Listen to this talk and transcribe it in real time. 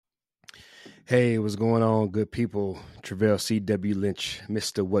Hey, what's going on, good people? Travell C.W. Lynch,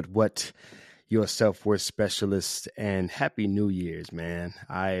 Mr. What, your self-worth specialist, and Happy New Year's, man.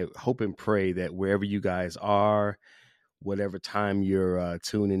 I hope and pray that wherever you guys are, whatever time you're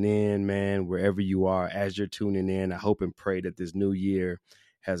tuning in, man, wherever you are as you're tuning in, I hope and pray that this new year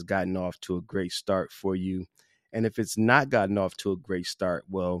has gotten off to a great start for you. And if it's not gotten off to a great start,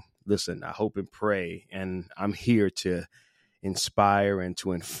 well, listen, I hope and pray, and I'm here to inspire and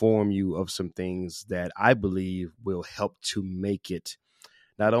to inform you of some things that I believe will help to make it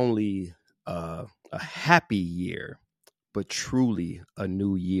not only a happy year, but truly a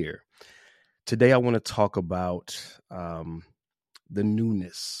new year. Today, I want to talk about the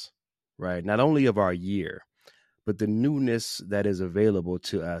newness, right? Not only of our year, but the newness that is available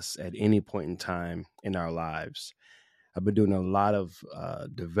to us at any point in time in our lives. I've been doing a lot of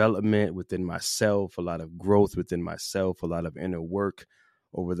development within myself, a lot of growth within myself, a lot of inner work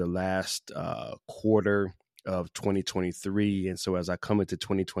over the last quarter of 2023. And so as I come into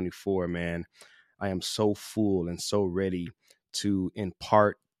 2024, man, I am so full and so ready to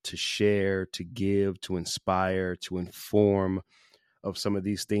impart, to share, to give, to inspire, to inform of some of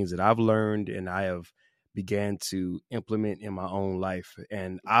these things that I've learned and I have began to implement in my own life.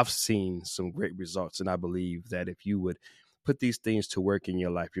 And I've seen some great results. And I believe that if you would put these things to work in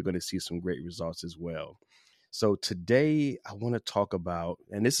your life, you're going to see some great results as well. So today I want to talk about,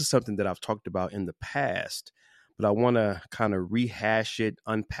 and this is something that I've talked about in the past, but I want to kind of rehash it,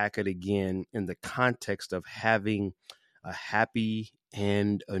 unpack it again in the context of having a happy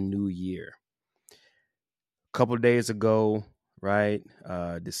and a new year. A couple of days ago, right?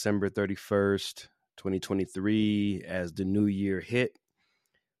 December 31st, 2023, as the new year hit,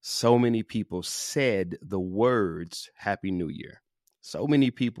 so many people said the words Happy New Year. So many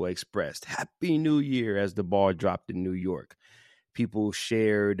people expressed Happy New Year as the ball dropped in New York. People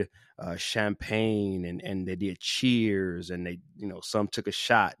shared champagne and they did cheers and they, some took a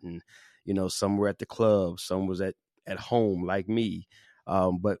shot and, some were at the club, some was at home like me.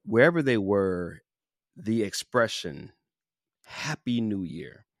 But wherever they were, the expression Happy New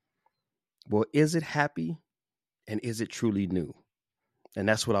Year. Well, is it happy and is it truly new? And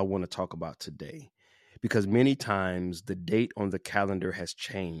that's what I want to talk about today, because many times the date on the calendar has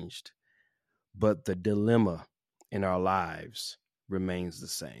changed, but the dilemma in our lives remains the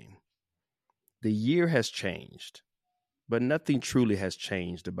same. The year has changed, but nothing truly has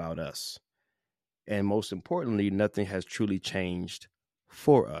changed about us. And most importantly, nothing has truly changed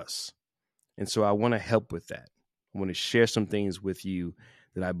for us. And so I want to help with that. I want to share some things with you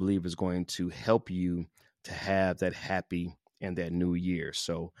that I believe is going to help you to have that happy and that new year.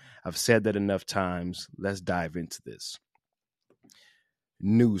 So I've said that enough times. Let's dive into this.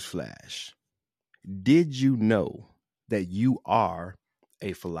 Newsflash. Did you know that you are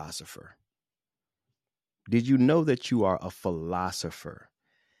a philosopher? Did you know that you are a philosopher?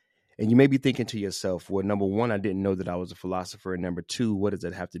 And you may be thinking to yourself, well, number one, I didn't know that I was a philosopher. And number two, what does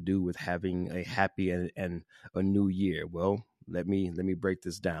that have to do with having a happy and a new year? Well, let me break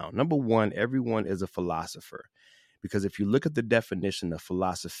this down. Number one, everyone is a philosopher, because if you look at the definition of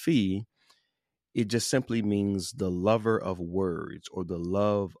philosophy, it just simply means the lover of words or the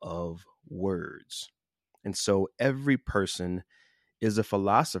love of words. And so every person is a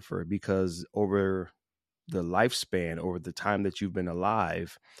philosopher because over the lifespan, over the time that you've been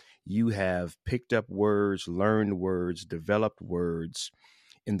alive, you have picked up words, learned words, developed words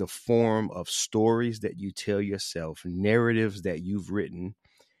in the form of stories that you tell yourself, narratives that you've written,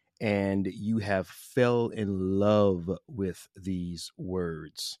 and you have fell in love with these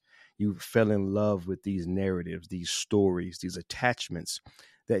words. You fell in love with these narratives, these stories, these attachments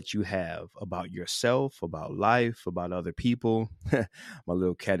that you have about yourself, about life, about other people. My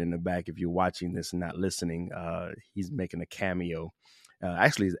little cat in the back, if you're watching this and not listening, he's making a cameo.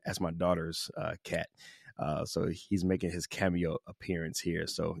 Actually, that's my daughter's cat. So he's making his cameo appearance here.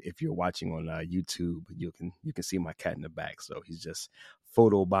 So if you're watching on YouTube, you can see my cat in the back. So he's just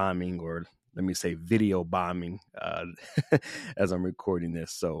photo bombing, or let me say video bombing, as I'm recording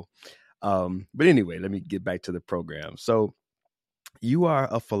this. So, but anyway, let me get back to the program. So you are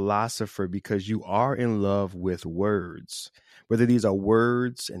a philosopher because you are in love with words, whether these are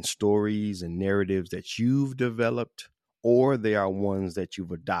words and stories and narratives that you've developed, or they are ones that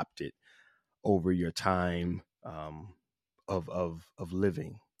you've adopted over your time of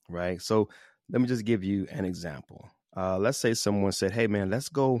living, right? So let me just give you an example. Let's say someone said, "Hey, man, let's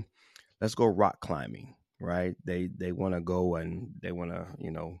go rock climbing," right? They want to go and they want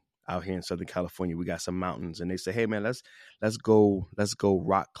to, out here in Southern California, we got some mountains, and they say, "Hey, man, let's go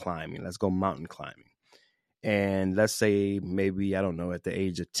rock climbing, let's go mountain climbing." And let's say maybe, I don't know, at the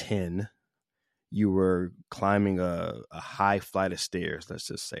age of 10, you were climbing a high flight of stairs. Let's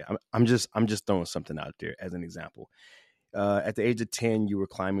just say I'm just throwing something out there as an example. At the age of 10, you were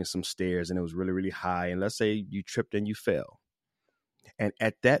climbing some stairs and it was really, really high. And let's say you tripped and you fell. And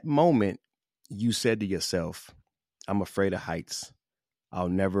at that moment, you said to yourself, I'm afraid of heights. I'll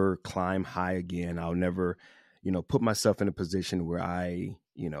never climb high again. I'll never, put myself in a position where I,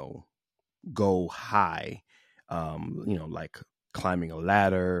 go high, like climbing a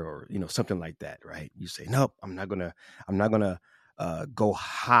ladder or, something like that. Right. You say, nope, I'm not going to go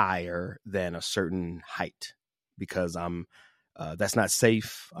higher than a certain height because that's not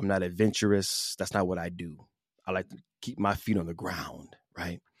safe. I'm not adventurous. That's not what I do. I like to keep my feet on the ground.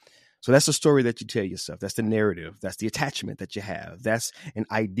 Right. So that's the story that you tell yourself. That's the narrative. That's the attachment that you have. That's an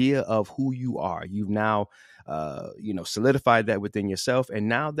idea of who you are. You've now, solidified that within yourself. And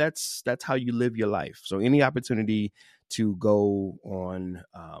now that's how you live your life. So any opportunity to go on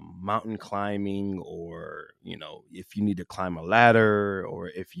mountain climbing, or, if you need to climb a ladder, or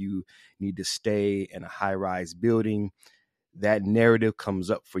if you need to stay in a high-rise building, that narrative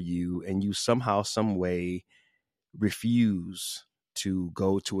comes up for you and you somehow, some way refuse to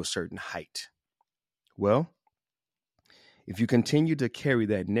go to a certain height. Well, if you continue to carry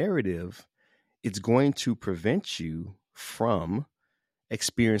that narrative, it's going to prevent you from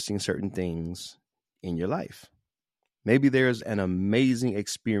experiencing certain things in your life. Maybe there's an amazing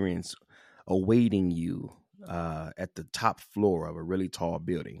experience awaiting you at the top floor of a really tall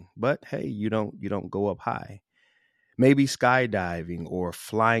building, but hey, you don't go up high. Maybe skydiving or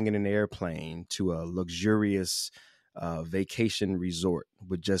flying in an airplane to a luxurious vacation resort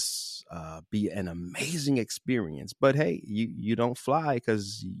would just be an amazing experience. But hey, you don't fly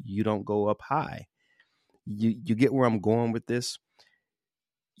because you don't go up high. You get where I'm going with this?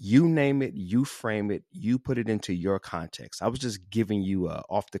 You name it, you frame it, you put it into your context. I was just giving you a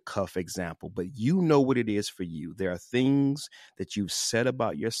off the cuff example, but you know what it is for you. There are things that you've said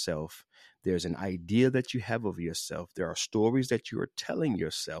about yourself. There's an idea that you have of yourself. There are stories that you are telling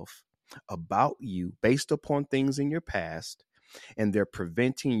yourself about you based upon things in your past, and they're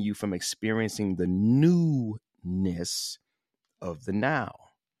preventing you from experiencing the newness of the now.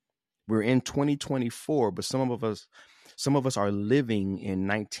 We're in 2024, but some of us are living in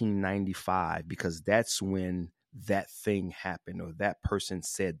 1995 because that's when that thing happened, or that person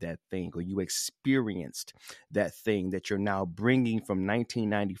said that thing, or you experienced that thing that you're now bringing from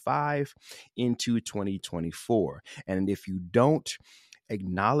 1995 into 2024. And if you don't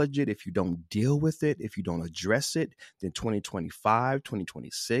acknowledge it, if you don't deal with it, if you don't address it, then 2025,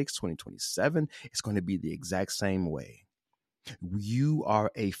 2026, 2027, it's going to be the exact same way. You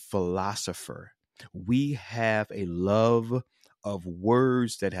are a philosopher. We have a love of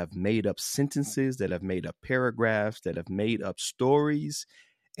words that have made up sentences, that have made up paragraphs, that have made up stories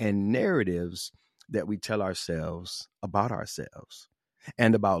and narratives that we tell ourselves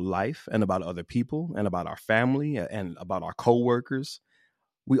and about life and about other people and about our family and about our coworkers.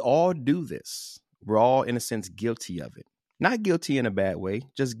 We all do this. We're all, in a sense, guilty of it. Not guilty in a bad way,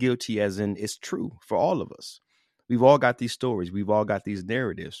 just guilty as in it's true for all of us. We've all got these stories. We've all got these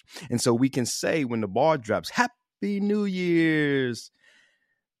narratives. And so we can say when the ball drops, Happy New Year's,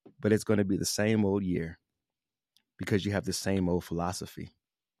 but it's going to be the same old year because you have the same old philosophy.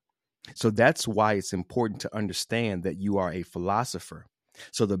 So that's why it's important to understand that you are a philosopher.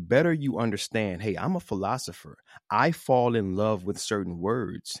 So the better you understand, hey, I'm a philosopher. I fall in love with certain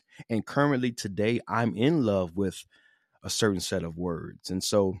words. And currently today, I'm in love with a certain set of words. And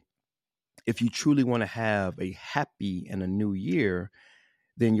so if you truly want to have a happy and a new year,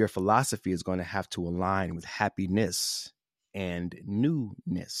 then your philosophy is going to have to align with happiness and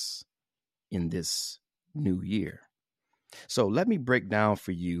newness in this new year. So let me break down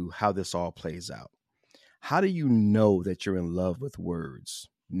for you how this all plays out. How do you know that you're in love with words,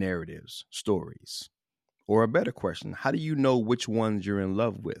 narratives, stories? Or a better question, how do you know which ones you're in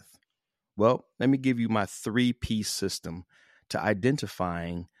love with? Well, let me give you my 3-piece system to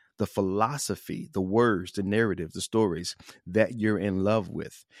identifying the philosophy, the words, the narrative, the stories that you're in love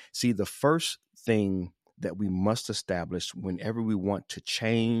with. See, the first thing that we must establish whenever we want to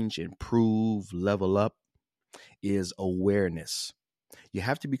change, improve, level up is awareness. You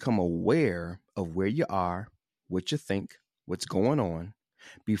have to become aware of where you are, what you think, what's going on,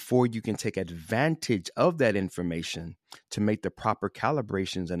 before you can take advantage of that information to make the proper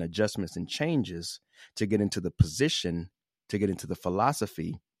calibrations and adjustments and changes to get into the position, to get into the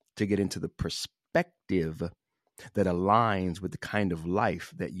philosophy, to get into the perspective that aligns with the kind of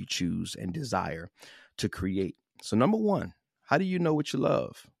life that you choose and desire to create. So number one, how do you know what you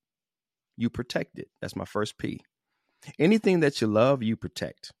love? You protect it. That's my first P. Anything that you love, you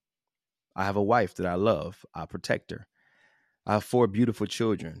protect. I have a wife that I love. I protect her. I have 4 beautiful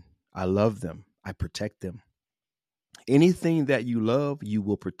children. I love them. I protect them. Anything that you love, you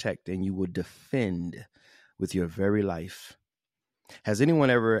will protect and you will defend with your very life. Has anyone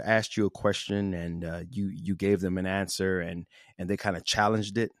ever asked you a question and you gave them an answer and they kind of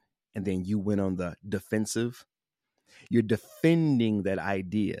challenged it, and then you went on the defensive? You're defending that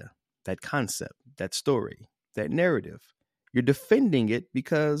idea, that concept, that story, that narrative. You're defending it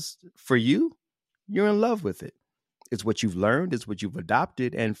because for you, you're in love with it. It's what you've learned, it's what you've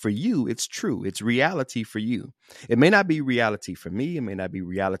adopted, and for you, it's true. It's reality for you. It may not be reality for me, it may not be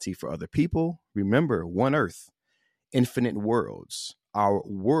reality for other people. Remember, one earth, infinite worlds. Our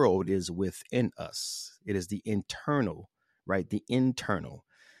world is within us. It is the internal, right? The internal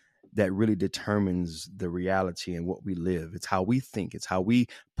that really determines the reality and what we live. It's how we think, it's how we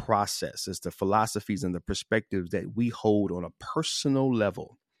process, it's the philosophies and the perspectives that we hold on a personal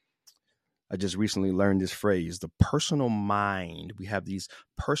level. I just recently learned this phrase, the personal mind. We have these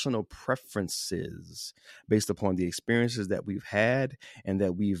personal preferences based upon the experiences that we've had and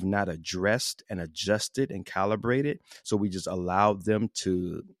that we've not addressed and adjusted and calibrated. So we just allowed them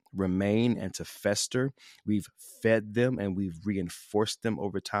to remain and to fester. We've fed them and we've reinforced them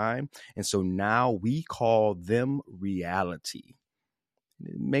over time. And so now we call them reality.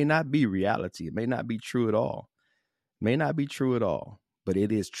 It may not be reality. It may not be true at all. It may not be true at all. But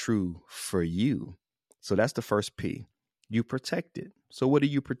it is true for you. So that's the first P. You protect it. So what are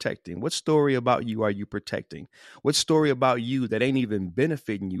you protecting? What story about you are you protecting? What story about you that ain't even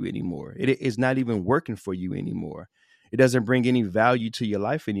benefiting you anymore? It is not even working for you anymore. It doesn't bring any value to your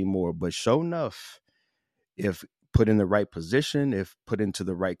life anymore. But sure enough, if put in the right position, if put into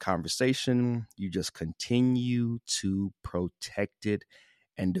the right conversation, you just continue to protect it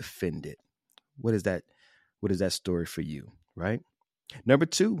and defend it. What is that? What is that story for you, right? Number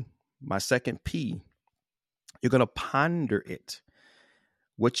 2, my second P, you're going to ponder it.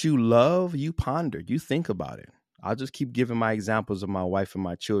 What you love, you ponder, you think about it. I'll just keep giving my examples of my wife and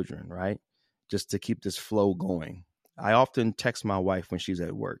my children, right? Just to keep this flow going. I often text my wife when she's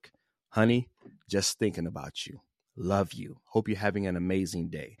at work. Honey, just thinking about you. Love you. Hope you're having an amazing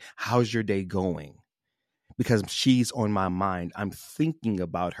day. How's your day going? Because she's on my mind. I'm thinking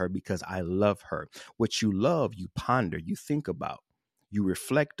about her because I love her. What you love, you ponder, you think about. You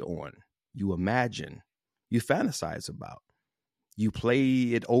reflect on, you imagine, you fantasize about, you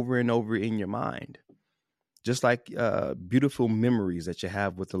play it over and over in your mind. Just like beautiful memories that you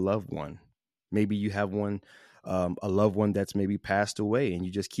have with a loved one. Maybe you have one, a loved one that's maybe passed away, and you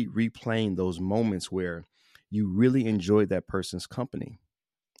just keep replaying those moments where you really enjoyed that person's company.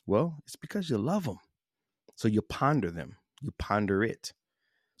 Well, it's because you love them. So you ponder them, you ponder it.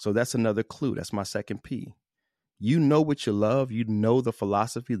 So that's another clue. That's my second P. You know what you love. You know the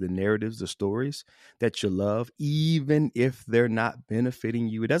philosophy, the narratives, the stories that you love, even if they're not benefiting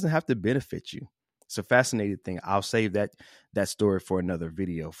you. It doesn't have to benefit you. It's a fascinating thing. I'll save that story for another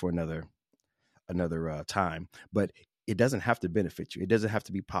video, for another time. But it doesn't have to benefit you. It doesn't have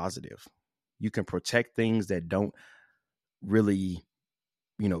to be positive. You can protect things that don't really,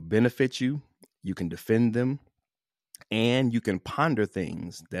 benefit you. You can defend them. And you can ponder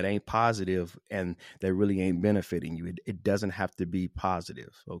things that ain't positive and that really ain't benefiting you. It doesn't have to be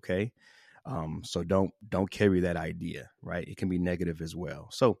positive, okay? So don't carry that idea, right? It can be negative as well.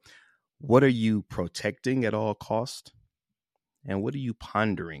 So what are you protecting at all cost? And what are you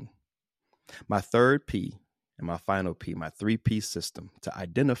pondering? My third P and my final P, my 3P system to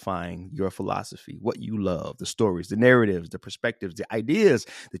identifying your philosophy, what you love, the stories, the narratives, the perspectives, the ideas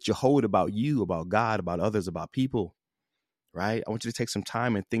that you hold about you, about God, about others, about people. Right? I want you to take some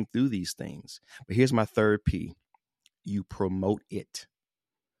time and think through these things. But here's my third P. You promote it.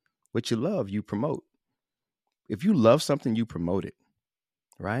 What you love, you promote. If you love something, you promote it.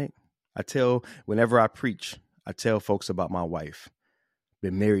 Right? Whenever I preach, I tell folks about my wife.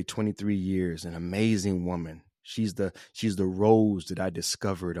 Been married 23 years, an amazing woman. She's the rose that I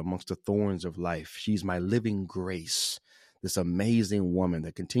discovered amongst the thorns of life. She's my living grace. This amazing woman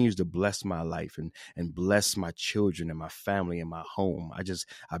that continues to bless my life and bless my children and my family and my home.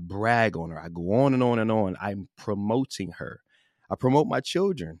 I brag on her. I go on and on and on. I'm promoting her. I promote my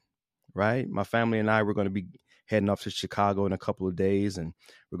children, right? My family and I, we're going to be heading off to Chicago in a couple of days, and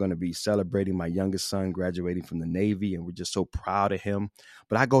we're going to be celebrating my youngest son graduating from the Navy, and we're just so proud of him.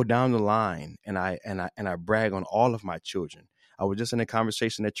 But I go down the line and I brag on all of my children. I was just in a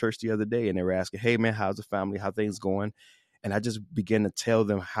conversation at church the other day, and they were asking, "Hey man, how's the family? How things going?" And I just began to tell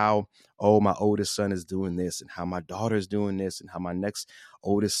them how, oh, my oldest son is doing this, and how my daughter is doing this, and how my next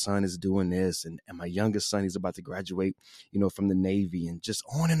oldest son is doing this, and my youngest son, he's about to graduate, from the Navy, and just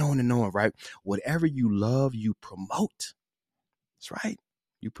on and on and on, right? Whatever you love, you promote. That's right.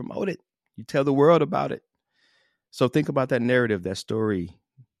 You promote it. You tell the world about it. So think about that narrative, that story,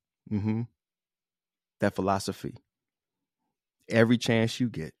 that philosophy. Every chance you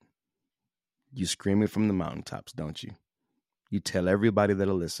get, you scream it from the mountaintops, don't you? You tell everybody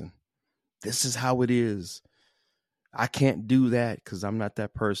that'll listen, this is how it is. I can't do that because I'm not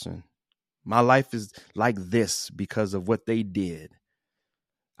that person. My life is like this because of what they did.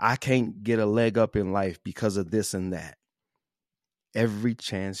 I can't get a leg up in life because of this and that. Every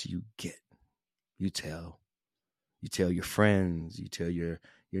chance you get, you tell your friends, you tell your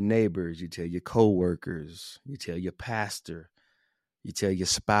neighbors, you tell your coworkers, you tell your pastor, you tell your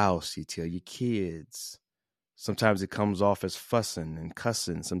spouse, you tell your kids. Sometimes it comes off as fussing and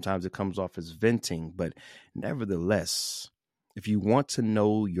cussing. Sometimes it comes off as venting. But nevertheless, if you want to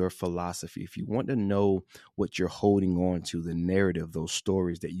know your philosophy, if you want to know what you're holding on to, the narrative, those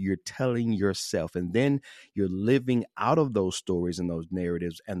stories that you're telling yourself, and then you're living out of those stories and those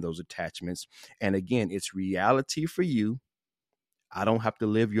narratives and those attachments. And again, it's reality for you. I don't have to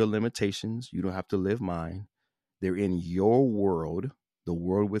live your limitations. You don't have to live mine. They're in your world, the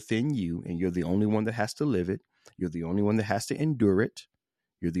world within you, and you're the only one that has to live it. You're the only one that has to endure it.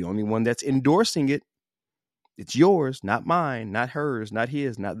 You're the only one that's endorsing it. It's yours, not mine, not hers, not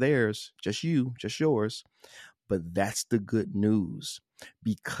his, not theirs, just you, just yours. But that's the good news.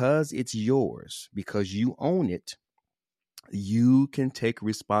 Because it's yours, because you own it, you can take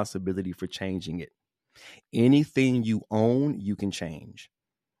responsibility for changing it. Anything you own, you can change.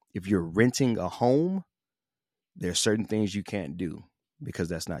 If you're renting a home, there are certain things you can't do because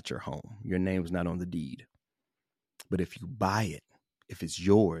that's not your home. Your name's not on the deed. But if you buy it, if it's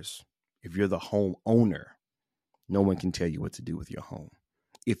yours, if you're the home owner, no one can tell you what to do with your home.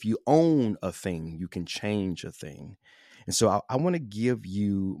 If you own a thing, you can change a thing. And so I want to give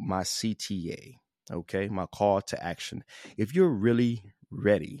you my CTA, okay, my call to action. If you're really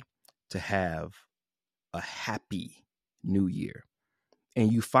ready to have a happy new year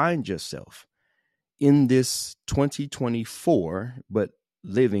and you find yourself in this 2024, but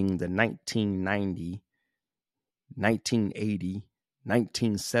living the 1990, 1980,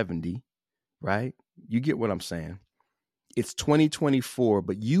 1970, right? You get what I'm saying? It's 2024,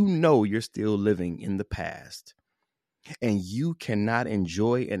 but you're still living in the past. And you cannot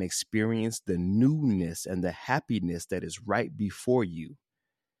enjoy and experience the newness and the happiness that is right before you,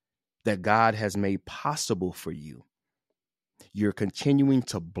 that God has made possible for you. You're continuing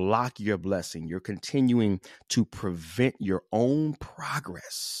to block your blessing. You're continuing to prevent your own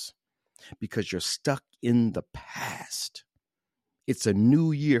progress because you're stuck in the past. It's a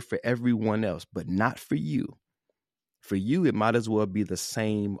new year for everyone else, but not for you. For you, it might as well be the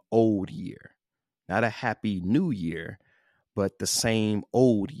same old year. Not a happy new year, but the same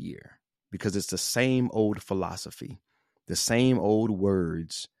old year, because it's the same old philosophy, the same old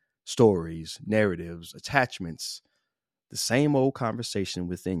words, stories, narratives, attachments, the same old conversation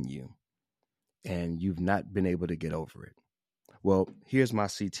within you, and you've not been able to get over it. Well, here's my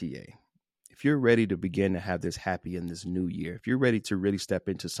CTA. If you're ready to begin to have this happy in this new year, if you're ready to really step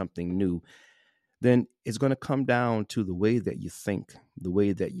into something new, then it's going to come down to the way that you think, the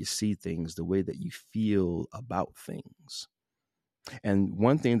way that you see things, the way that you feel about things. And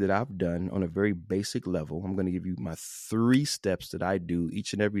one thing that I've done on a very basic level, I'm going to give you my 3 steps that I do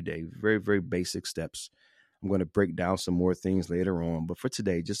each and every day, very, very basic steps. I'm going to break down some more things later on. But for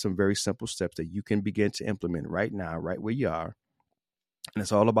today, just some very simple steps that you can begin to implement right now, right where you are. And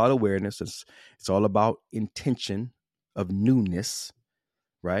it's all about awareness. It's all about intention of newness,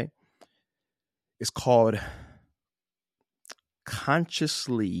 right? It's called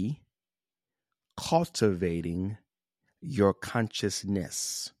consciously cultivating your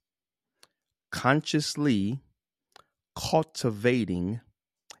consciousness. Consciously cultivating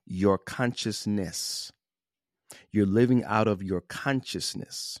your consciousness. You're living out of your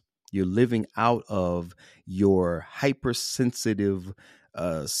consciousness. You're living out of your hypersensitive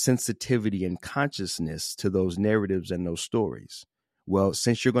sensitivity and consciousness to those narratives and those stories. Well,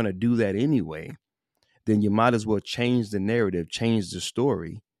 since you're going to do that anyway, then you might as well change the narrative, change the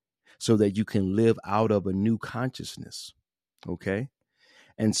story so that you can live out of a new consciousness. Okay.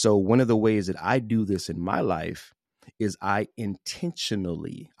 And so one of the ways that I do this in my life is I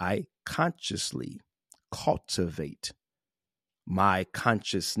consciously cultivate my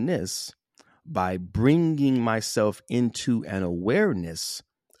consciousness by bringing myself into an awareness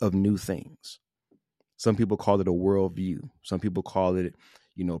of new things. Some people call it a worldview. Some people call it,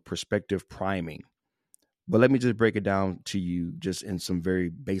 perspective priming. But let me just break it down to you just in some very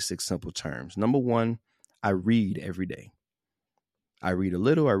basic, simple terms. Number one, I read every day. I read a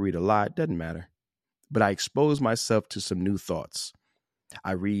little, I read a lot, doesn't matter. But I expose myself to some new thoughts.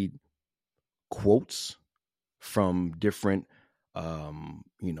 I read quotes from different,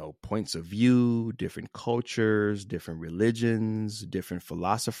 points of view, different cultures, different religions, different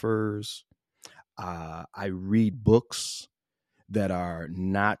philosophers. I read books that are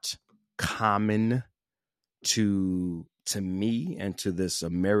not common to me and to this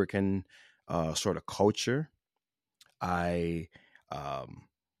American sort of culture. I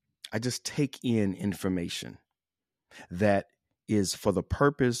just take in information that is for the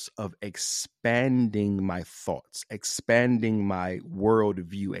purpose of expanding my thoughts, expanding my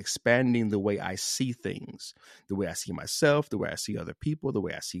worldview, expanding the way I see things, the way I see myself, the way I see other people, the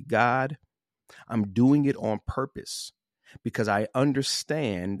way I see God. I'm doing it on purpose because I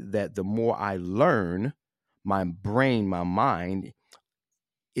understand that the more I learn, my brain, my mind,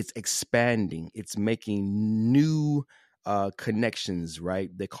 it's expanding. It's making new connections,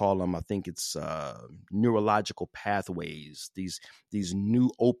 right? They call them, I think it's neurological pathways, these new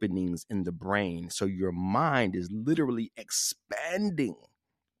openings in the brain. So your mind is literally expanding.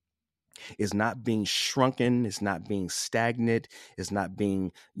 It's not being shrunken. It's not being stagnant. It's not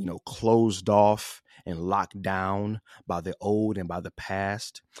being, closed off and locked down by the old and by the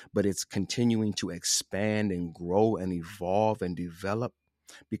past, but it's continuing to expand and grow and evolve and develop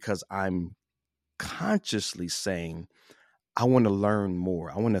because I'm consciously saying, I want to learn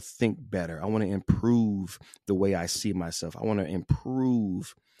more. I want to think better. I want to improve the way I see myself. I want to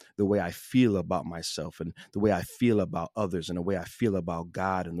improve the way I feel about myself and the way I feel about others and the way I feel about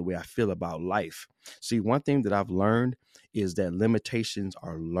God and the way I feel about life. See, one thing that I've learned is that limitations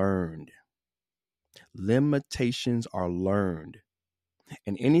are learned. Limitations are learned.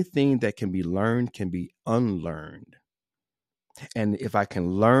 And anything that can be learned can be unlearned. And if I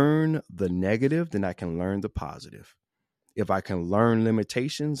can learn the negative, then I can learn the positive. If I can learn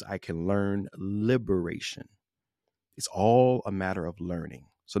limitations, I can learn liberation. It's all a matter of learning.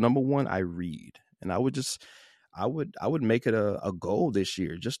 So number one, I read. And I would make it a goal this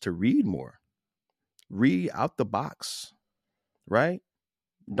year just to read more. Read out the box, right?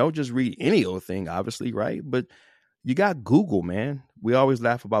 Don't just read any old thing, obviously, right? But you got Google, man. We always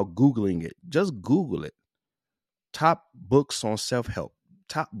laugh about Googling it. Just Google it. Top books on self-help.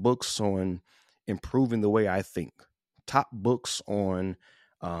 Top books on improving the way I think. Top books on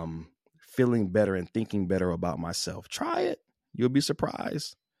feeling better and thinking better about myself. Try it. You'll be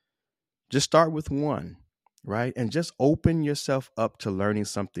surprised. Just start with one, right? And just open yourself up to learning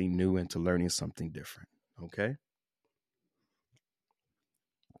something new and to learning something different, okay?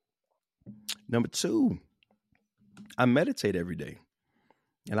 Number two, I meditate every day.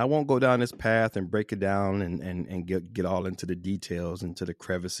 And I won't go down this path and break it down and get all into the details, into the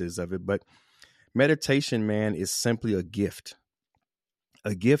crevices of it. But meditation, man, is simply a gift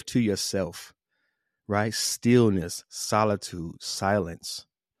to yourself, right? Stillness, solitude, silence,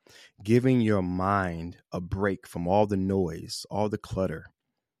 giving your mind a break from all the noise, all the clutter,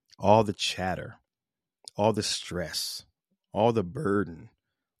 all the chatter, all the stress, all the burden,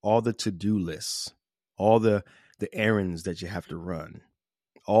 all the to-do lists, all the errands that you have to run,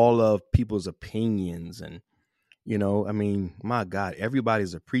 all of people's opinions. And, my God,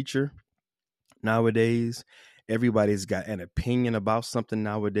 everybody's a preacher nowadays. Everybody's got an opinion about something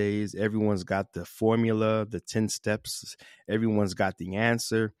nowadays. Everyone's got the formula, the 10 steps. Everyone's got the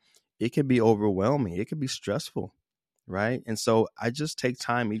answer. It can be overwhelming. It can be stressful, right? And so I just take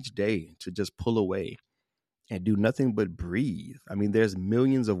time each day to just pull away and do nothing but breathe. I mean, there's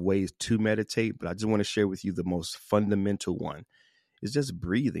millions of ways to meditate, but I just want to share with you the most fundamental one. It's just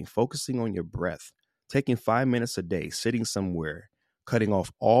breathing, focusing on your breath, taking 5 minutes a day, sitting somewhere, cutting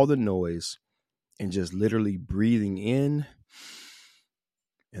off all the noise, and just literally breathing in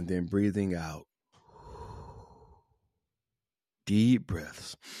and then breathing out. Deep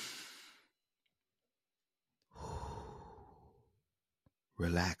breaths.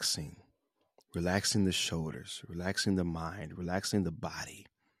 Relaxing the shoulders, relaxing the mind, relaxing the body,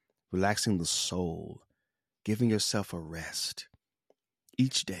 relaxing the soul, giving yourself a rest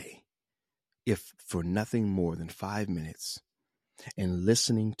each day, if for nothing more than 5 minutes, and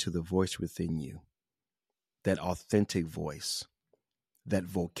listening to the voice within you, that authentic voice, that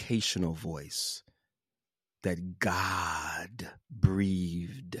vocational voice, that God-breathed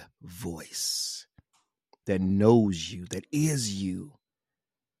voice that knows you, that is you,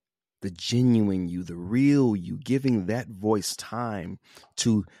 the genuine you, the real you, giving that voice time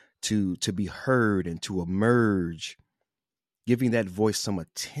to to be heard and to emerge, giving that voice some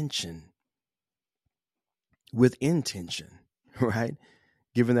attention with intention, right?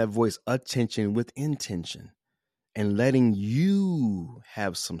 Giving that voice attention with intention and letting you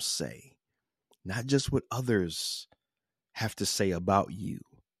have some say, not just what others have to say about you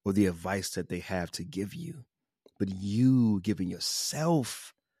or the advice that they have to give you, but you giving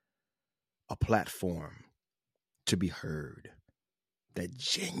yourself a platform to be heard, that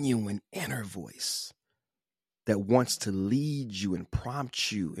genuine inner voice that wants to lead you and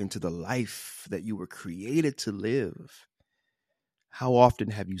prompt you into the life that you were created to live. How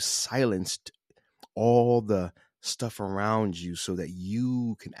often have you silenced all the stuff around you so that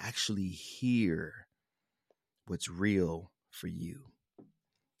you can actually hear what's real for you?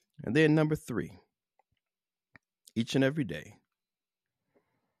 And then number 3, each and every day,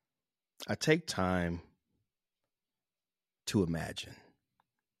 I take time to imagine.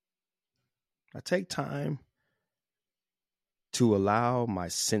 I take time to allow my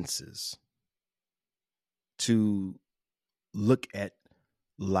senses to look at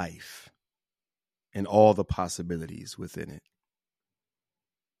life and all the possibilities within it.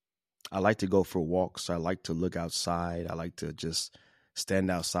 I like to go for walks. I like to look outside. I like to just stand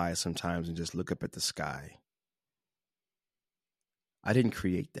outside sometimes and just look up at the sky. I didn't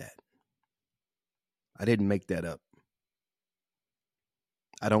create that. I didn't make that up.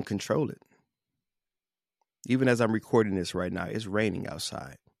 I don't control it. Even as I'm recording this right now, it's raining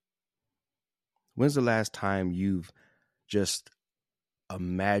outside. When's the last time you've just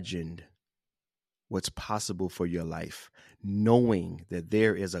imagined what's possible for your life, knowing that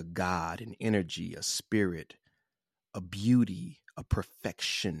there is a God, an energy, a spirit, a beauty, a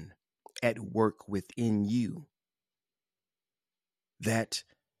perfection at work within you that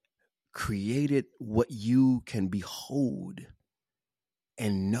created what you can behold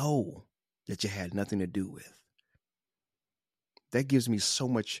and know that you had nothing to do with? That gives me so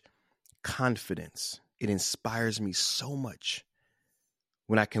much confidence. It inspires me so much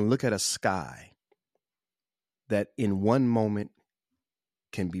when I can look at a sky that in one moment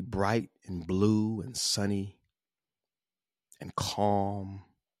can be bright and blue and sunny and calm.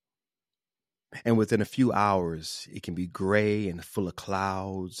 And within a few hours, it can be gray and full of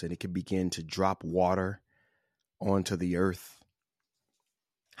clouds, and it can begin to drop water onto the earth.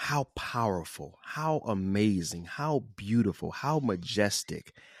 How powerful, how amazing, how beautiful, how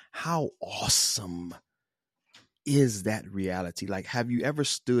majestic, how awesome is that reality? Like, have you ever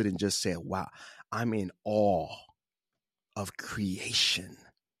stood and just said, wow, I'm in awe of creation?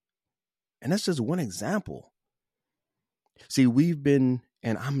 And that's just one example. See, we've been,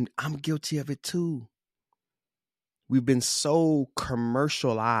 and I'm guilty of it too. We've been so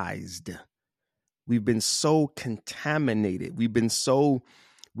commercialized. We've been so contaminated. We've been so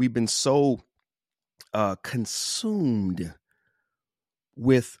consumed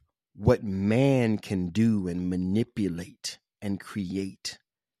with what man can do and manipulate and create.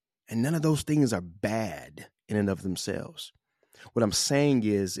 And none of those things are bad in and of themselves. What I'm saying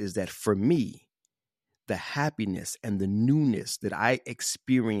is that for me, the happiness and the newness that I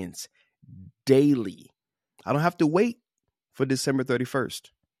experience daily, I don't have to wait for December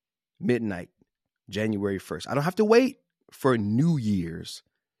 31st, midnight, January 1st. I don't have to wait for New Year's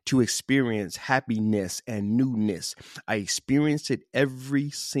to experience happiness and newness. I experience it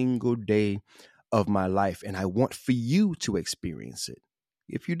every single day of my life, and I want for you to experience it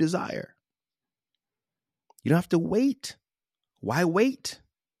if you desire. You don't have to wait. Why wait?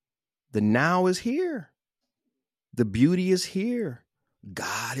 The now is here. The beauty is here.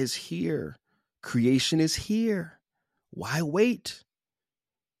 God is here. Creation is here. Why wait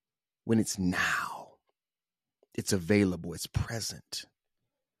when it's now? It's available. It's present.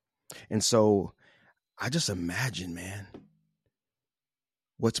 And so I just imagine, man,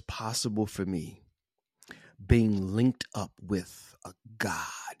 what's possible for me being linked up with a God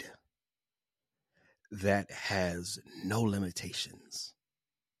that has no limitations,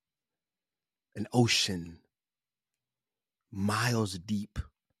 an ocean miles deep,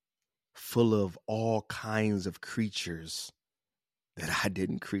 full of all kinds of creatures that I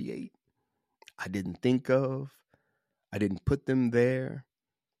didn't create, I didn't think of, I didn't put them there.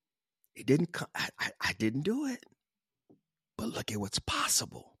 It didn't come. I didn't do it. But look at what's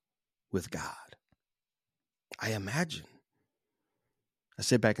possible with God. I imagine. I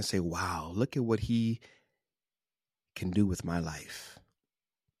sit back and say, wow, look at what he can do with my life.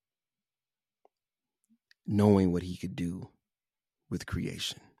 Knowing what he could do with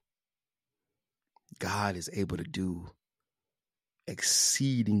creation. God is able to do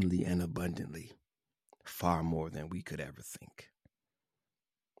exceedingly and abundantly far more than we could ever think.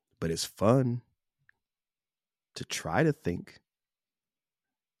 but it's fun to try to think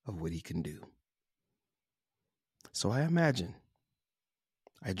of what he can do. So I imagine,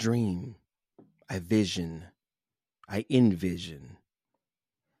 I dream, I vision, I envision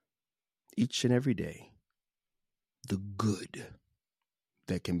each and every day the good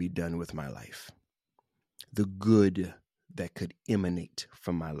that can be done with my life, the good that could emanate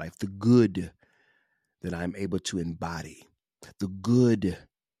from my life, the good that I'm able to embody, the good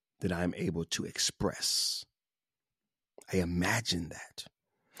that I'm able to express. I imagine that.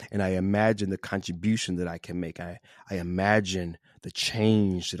 And I imagine the contribution that I can make. I imagine the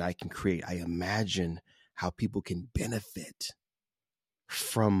change that I can create. I imagine how people can benefit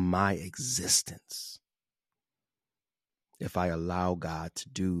from my existence if I allow God to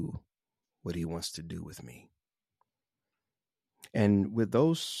do what he wants to do with me. And with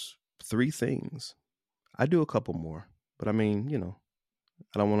those three things, I do a couple more, but I mean,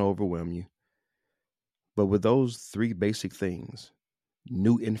 I don't want to overwhelm you. But with those three basic things,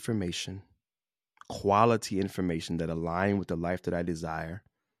 new information, quality information that align with the life that I desire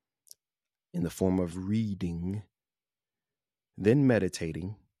in the form of reading, then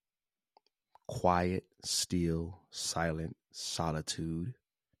meditating, quiet, still, silent, solitude,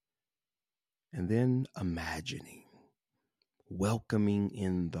 and then imagining, welcoming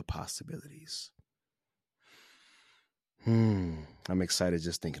in the possibilities. I'm excited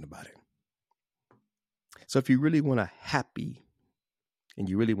just thinking about it. So if you really want a happy and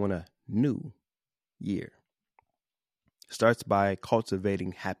you really want a new year, it starts by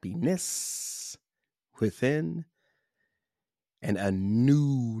cultivating happiness within and a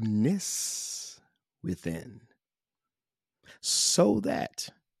newness within, so that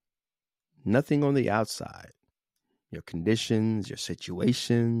nothing on the outside, your conditions, your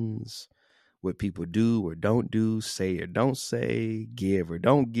situations, what people do or don't do, say or don't say, give or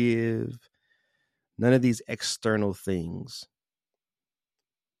don't give, none of these external things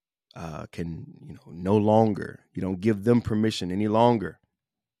can, no longer, you don't give them permission any longer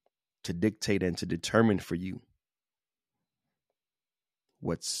to dictate and to determine for you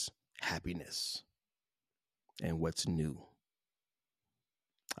what's happiness and what's new.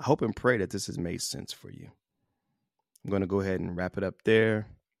 I hope and pray that this has made sense for you. I'm going to go ahead and wrap it up there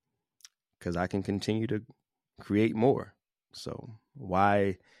because I can continue to create more. So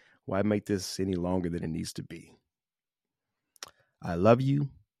why make this any longer than it needs to be? I love you.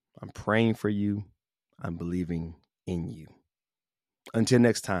 I'm praying for you. I'm believing in you. Until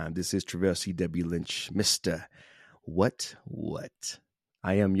next time, this is Travell C.W. Lynch, Mr. What?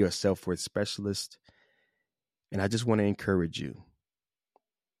 I am your self-worth specialist, and I just want to encourage you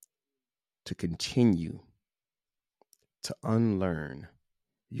to continue to unlearn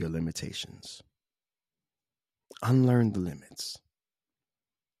your limitations. Unlearn the limits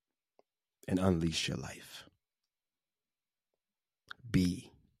and unleash your life.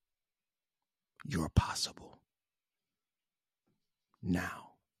 Be your possible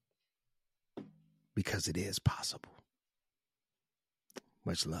now, because it is possible.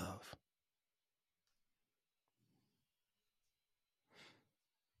 Much love.